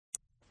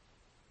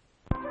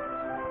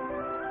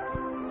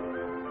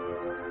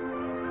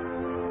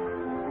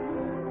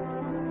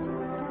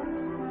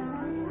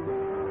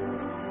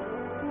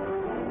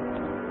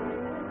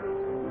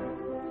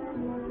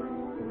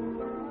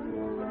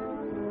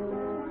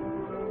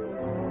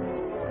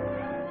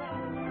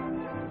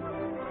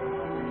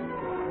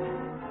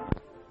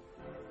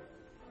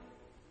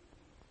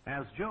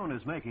Joan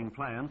is making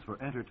plans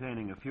for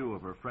entertaining a few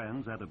of her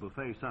friends at a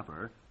buffet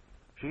supper,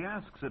 she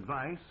asks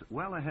advice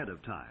well ahead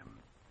of time.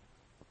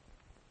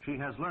 She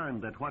has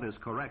learned that what is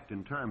correct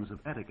in terms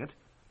of etiquette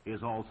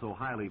is also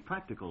highly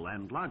practical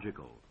and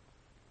logical.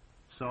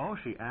 So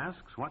she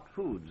asks what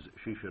foods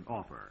she should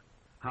offer,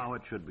 how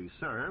it should be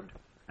served,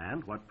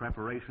 and what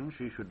preparations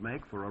she should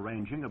make for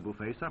arranging a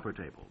buffet supper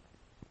table.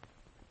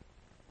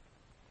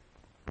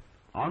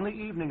 On the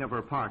evening of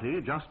her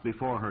party, just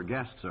before her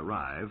guests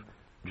arrive,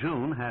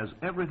 June has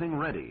everything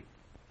ready,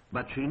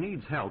 but she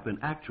needs help in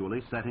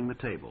actually setting the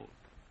table.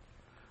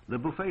 The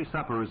buffet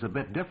supper is a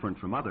bit different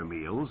from other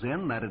meals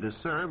in that it is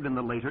served in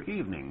the later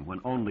evening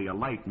when only a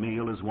light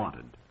meal is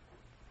wanted.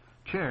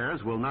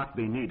 Chairs will not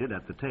be needed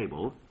at the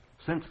table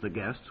since the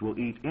guests will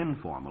eat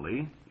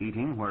informally,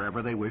 eating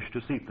wherever they wish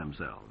to seat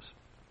themselves.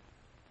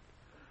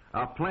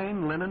 A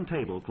plain linen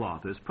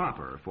tablecloth is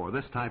proper for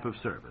this type of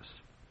service,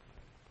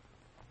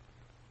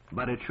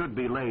 but it should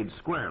be laid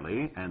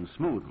squarely and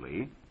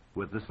smoothly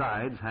with the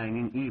sides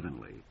hanging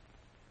evenly.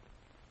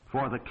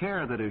 For the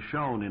care that is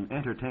shown in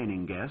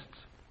entertaining guests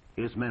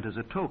is meant as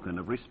a token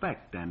of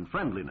respect and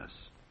friendliness.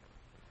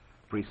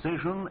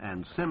 Precision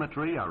and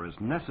symmetry are as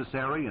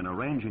necessary in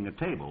arranging a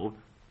table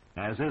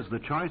as is the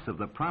choice of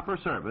the proper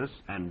service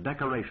and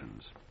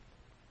decorations.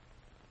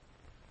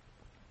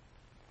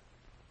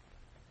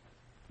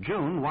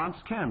 June wants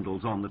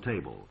candles on the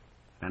table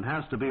and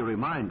has to be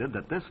reminded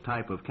that this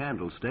type of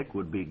candlestick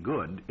would be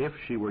good if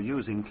she were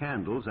using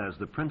candles as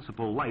the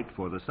principal light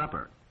for the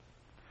supper.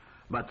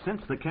 But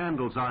since the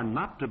candles are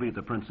not to be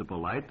the principal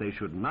light, they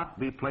should not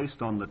be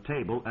placed on the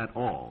table at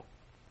all.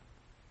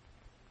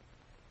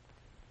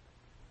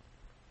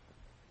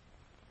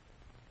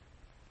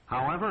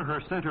 However,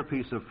 her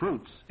centerpiece of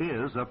fruits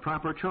is a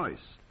proper choice.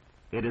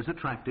 It is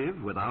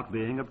attractive without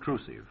being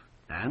obtrusive,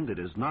 and it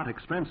is not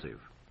expensive.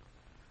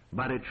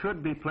 But it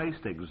should be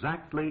placed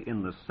exactly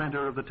in the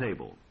center of the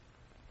table.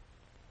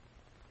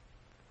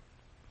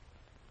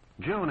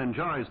 June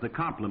enjoys the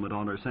compliment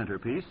on her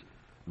centerpiece,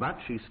 but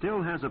she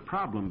still has a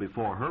problem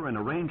before her in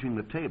arranging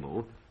the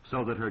table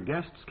so that her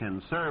guests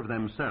can serve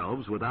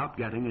themselves without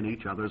getting in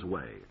each other's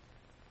way.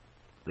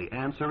 The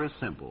answer is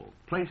simple.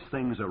 Place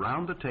things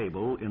around the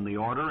table in the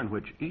order in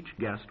which each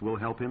guest will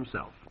help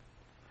himself.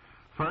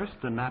 First,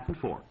 the knife and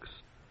forks.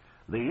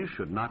 These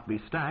should not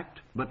be stacked,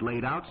 but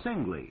laid out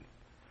singly.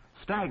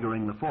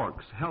 Staggering the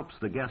forks helps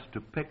the guest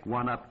to pick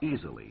one up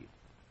easily.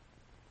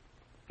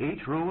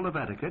 Each rule of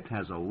etiquette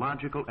has a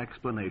logical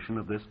explanation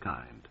of this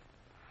kind.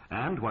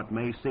 And what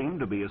may seem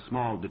to be a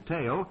small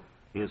detail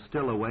is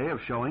still a way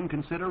of showing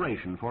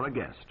consideration for a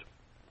guest.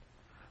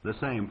 The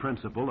same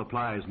principle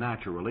applies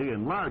naturally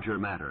in larger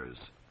matters.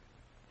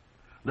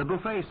 The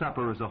buffet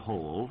supper as a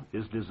whole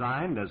is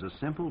designed as a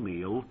simple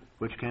meal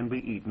which can be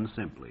eaten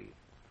simply.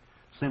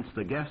 Since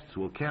the guests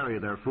will carry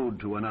their food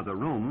to another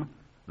room,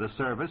 the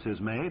service is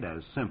made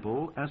as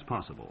simple as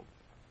possible.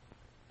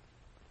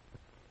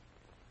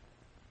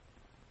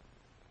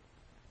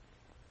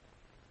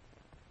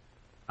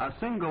 A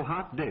single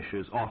hot dish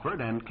is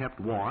offered and kept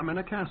warm in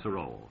a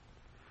casserole.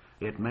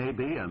 It may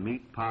be a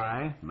meat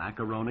pie,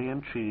 macaroni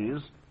and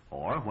cheese,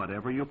 or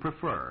whatever you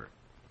prefer.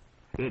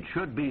 It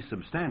should be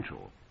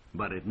substantial,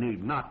 but it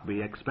need not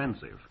be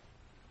expensive.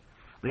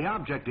 The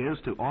object is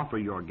to offer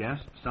your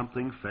guests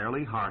something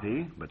fairly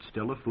hearty, but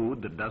still a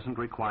food that doesn't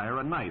require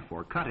a knife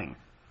or cutting,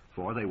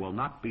 for they will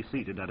not be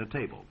seated at a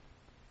table.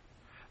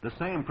 The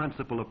same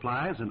principle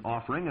applies in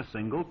offering a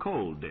single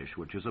cold dish,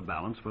 which is a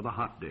balance for the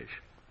hot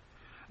dish.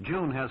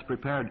 June has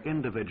prepared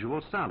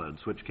individual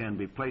salads which can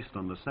be placed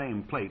on the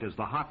same plate as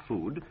the hot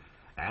food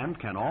and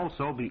can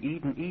also be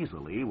eaten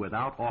easily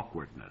without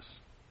awkwardness.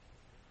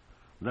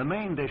 The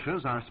main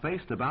dishes are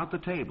spaced about the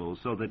table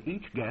so that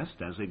each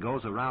guest, as he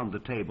goes around the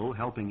table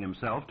helping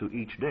himself to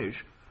each dish,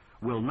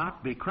 will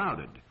not be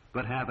crowded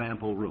but have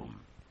ample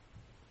room.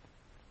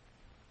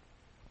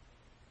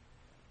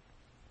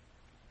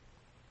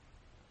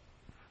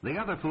 The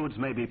other foods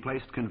may be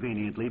placed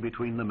conveniently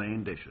between the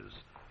main dishes.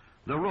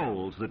 The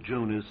rolls that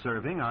June is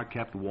serving are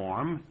kept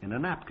warm in a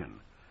napkin,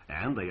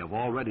 and they have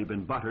already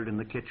been buttered in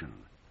the kitchen.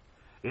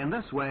 In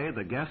this way,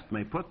 the guest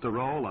may put the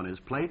roll on his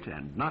plate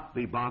and not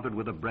be bothered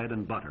with a bread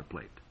and butter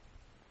plate.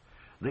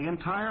 The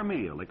entire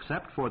meal,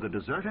 except for the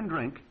dessert and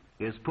drink,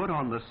 is put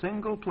on the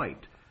single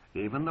plate,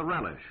 even the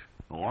relish,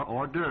 or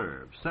hors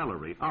d'oeuvres,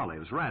 celery,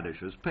 olives,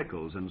 radishes,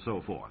 pickles, and so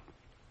forth.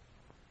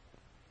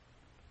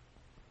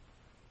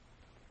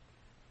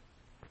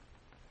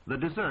 The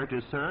dessert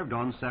is served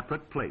on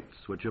separate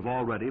plates, which have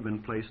already been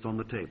placed on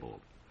the table.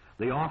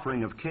 The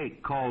offering of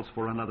cake calls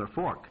for another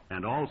fork,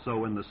 and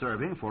also in the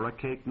serving for a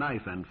cake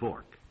knife and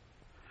fork.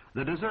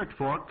 The dessert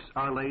forks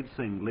are laid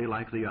singly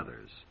like the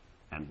others.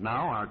 And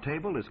now our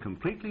table is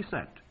completely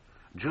set.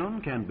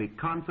 June can be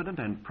confident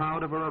and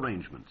proud of her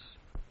arrangements.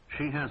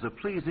 She has a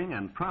pleasing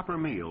and proper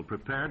meal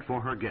prepared for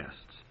her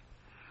guests.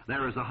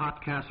 There is a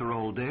hot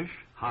casserole dish,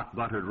 hot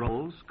buttered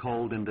rolls,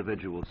 cold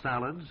individual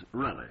salads,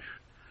 relish.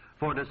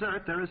 For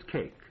dessert, there is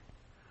cake.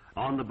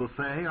 On the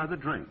buffet are the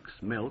drinks,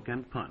 milk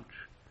and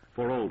punch.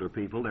 For older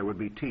people, there would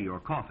be tea or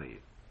coffee.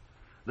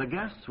 The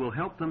guests will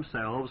help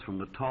themselves from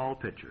the tall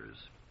pitchers.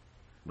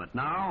 But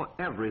now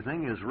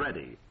everything is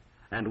ready,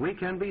 and we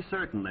can be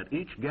certain that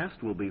each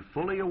guest will be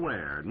fully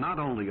aware not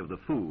only of the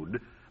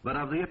food, but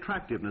of the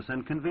attractiveness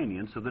and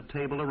convenience of the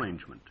table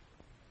arrangement.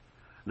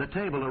 The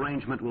table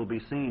arrangement will be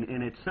seen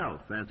in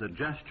itself as a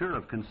gesture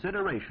of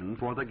consideration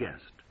for the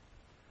guest.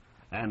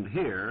 And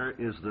here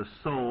is the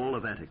soul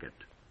of etiquette,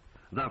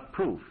 the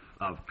proof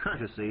of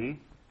courtesy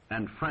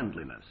and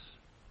friendliness.